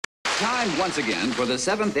time once again for the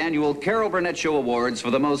 7th annual Carol Burnett Show Awards for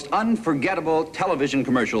the most unforgettable television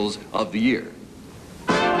commercials of the year.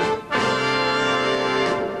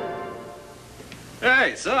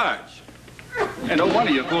 Hey, Sarge. Hey, no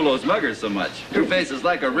wonder you fool those muggers so much. Your face is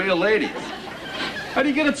like a real lady's. How do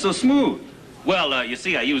you get it so smooth? Well, you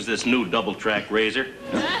see, I use this new double-track razor.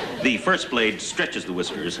 The first blade stretches the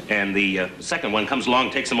whiskers, and the second one comes along,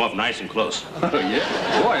 takes them off nice and close. Oh,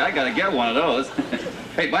 yeah? Boy, I gotta get one of those.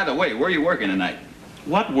 Hey, by the way, where are you working tonight?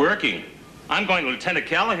 What working? I'm going to Lieutenant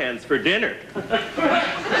Callahan's for dinner. What's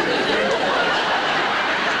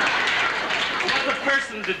a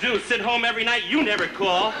person to do? Sit home every night? You never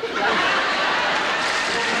call.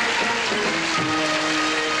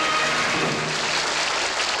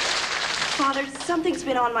 Father, something's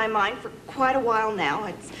been on my mind for quite a while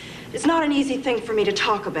now. It's not an easy thing for me to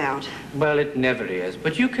talk about. Well, it never is,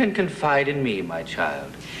 but you can confide in me, my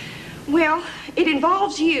child. Well, it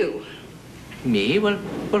involves you. Me? Well,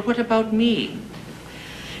 what about me?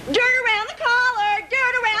 Dirt around the collar!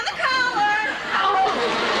 Dirt around the collar! Oh.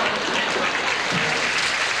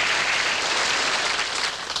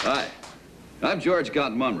 Hi, I'm George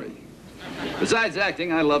Montgomery. Besides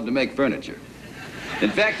acting, I love to make furniture. In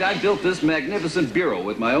fact, I built this magnificent bureau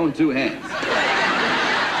with my own 2 hands.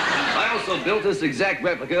 I also built this exact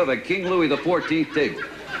replica of a King Louis XIV table.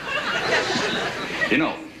 You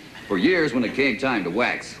know, for years when it came time to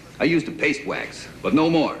wax, I used to paste wax, but no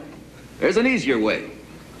more. There's an easier way.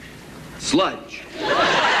 Sludge.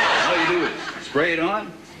 All you do is spray it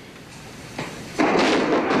on.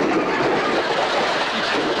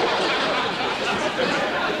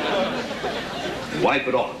 Wipe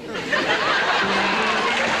it off.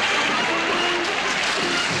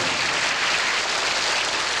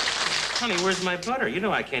 Honey, where's my butter? You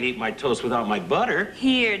know I can't eat my toast without my butter.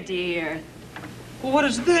 Here, dear. Well, what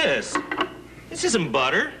is this? This isn't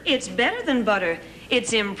butter. It's better than butter.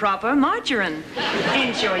 It's improper margarine.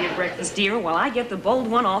 Enjoy your breakfast, dear, while I get the bold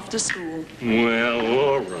one off to school. Well,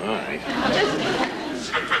 all right.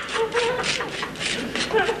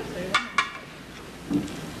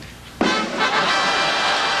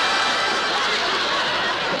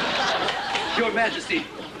 Your Majesty.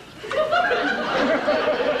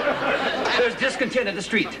 There's discontent in the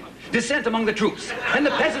street, dissent among the troops, and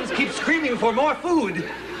the peasants keep screaming for more food.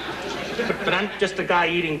 But I'm just a guy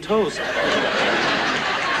eating toast.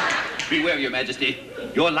 Beware, Your Majesty.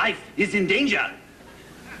 Your life is in danger.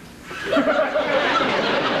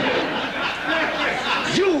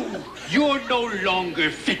 You're no longer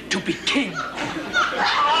fit to be king.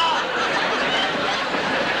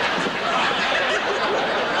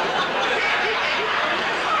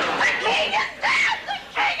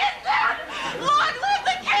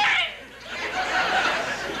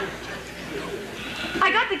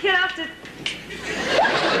 I got the kid off to...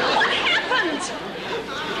 What happened?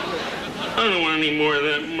 I don't want any more of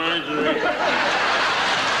that margarine.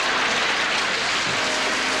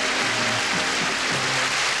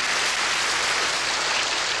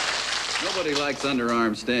 Nobody likes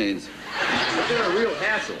underarm stains. But they're a real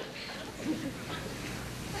hassle.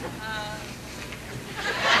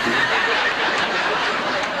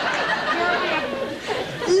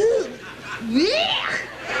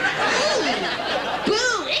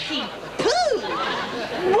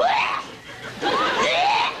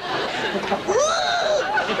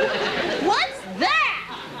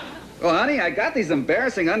 Well, honey, I got these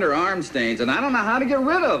embarrassing underarm stains, and I don't know how to get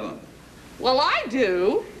rid of them. Well, I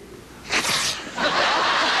do.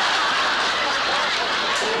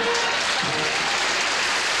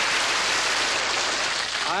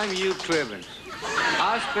 I'm Hugh Trivens.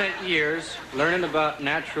 I've spent years learning about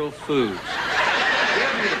natural foods. You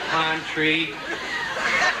ever eat a pine tree?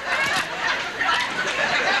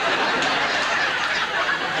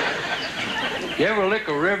 You ever lick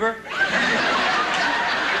a river?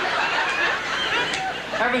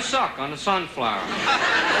 Have a suck on a sunflower?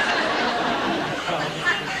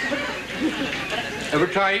 Ever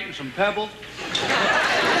try eating some pebbles?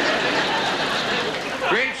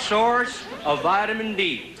 Great source of vitamin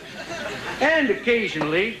D. And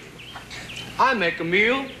occasionally, I make a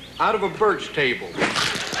meal out of a birch table.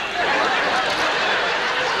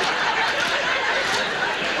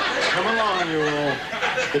 Come along, you all.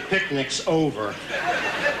 The picnic's over.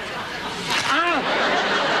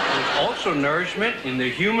 There's also nourishment in the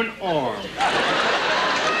human arm.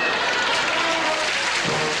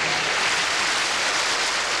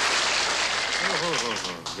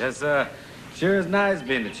 Yes, sir. Sure is nice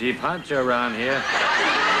being the chief honcho around here.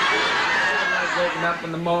 I like waking up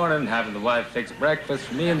in the morning, having the wife fix breakfast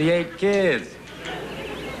for me and the 8 kids.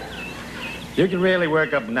 You can really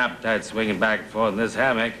work up an appetite swinging back and forth in this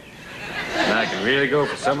hammock. And I can really go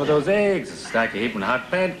for some of those eggs, a stack of heaping hot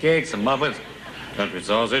pancakes, some muffins, country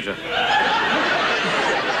sausage.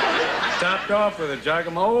 Topped off with a jug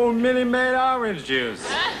of my own mini-made orange juice.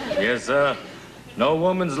 Yes, no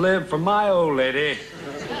woman's lived for my old lady.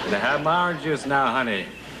 Can I have my orange juice now, honey?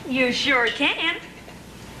 You sure can.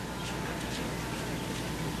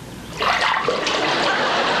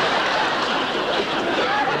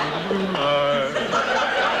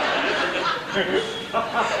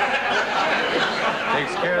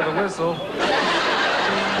 Takes care of the whistle.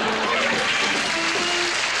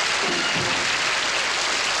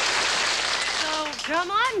 Come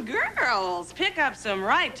on, girls. Pick up some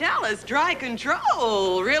right Talus dry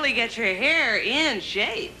control. Really get your hair in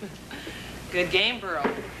shape. Good game, Burl.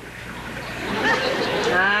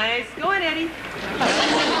 Nice. Go on, Eddie.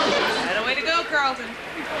 That a way to go, Carlton.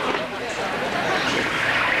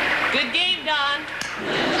 Good game, Don.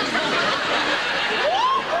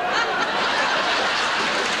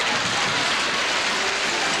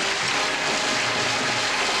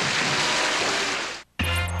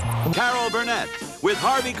 Carol Burnett with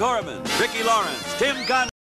Harvey Korman, Vicki Lawrence, Tim Conrad.